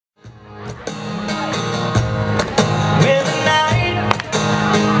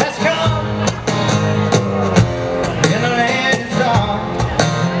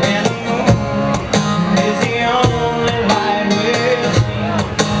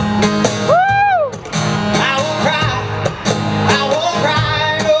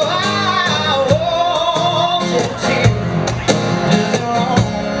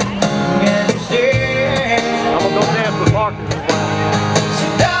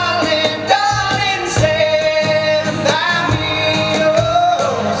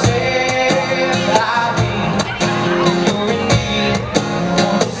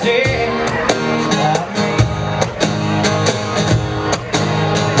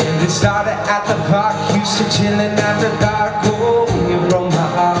It started at the park, used to chillin' at the dark. Oh, you broke my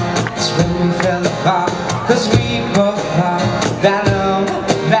heart, it's when we fell apart. Cause we both thought that love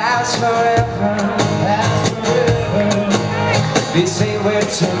lasts forever. They say we're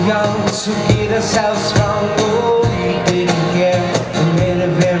too young to get ourselves strong. Oh, we didn't care, we made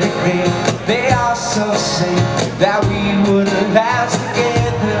it very clear. They also say that we wouldn't last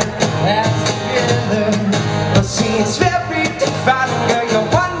together. But see, it's very defining, girl, you're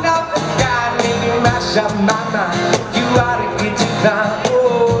one of a kind. And you mash up my mind, you ought to get to climb.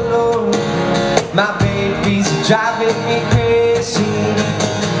 Oh Lord, my baby's driving me crazy.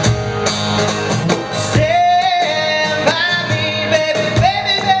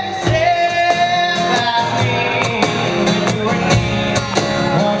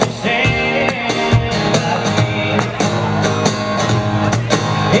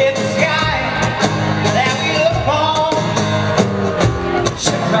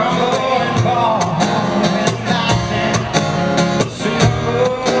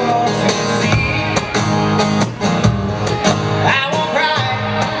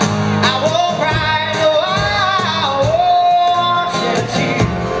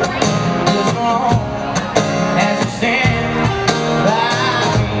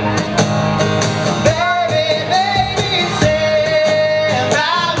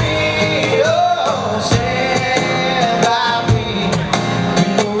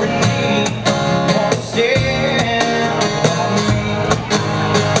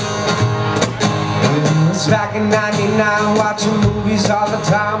 Back in '99, watching movies all the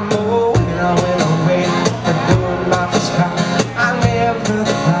time. Oh, when I went away for doing my first time, I never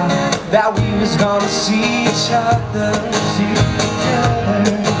thought that we was gonna see each other.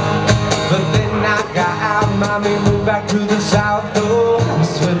 But then I got out, mommy moved back to the south. Oh, I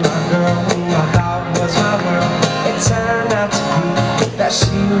was with my girl who I thought was my world. It turned out to be that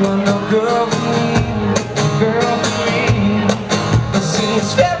she was no girl for me, girl for me. But see,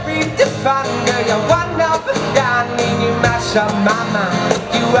 it's very defining, girl, you're one of a kind. And you mash up my mind,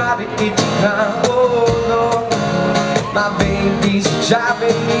 you ought to get to climb. Oh Lord, my baby's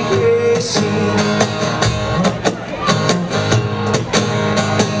driving me crazy.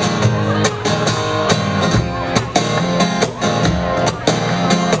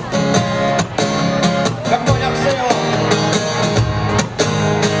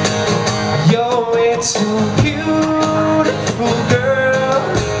 Too beautiful, girl.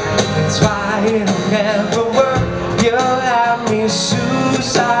 That's why it'll never work. You'll have me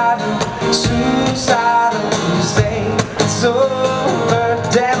suicidal, suicidal. You say it's over,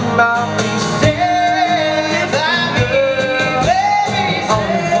 damn, I'll be staying by me.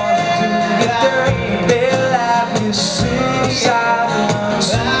 Only wanna do you dirty. They'll have you suicidal,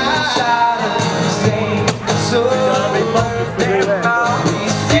 suicidal. You say it's over, damn, I'll be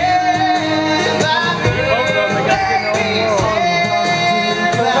say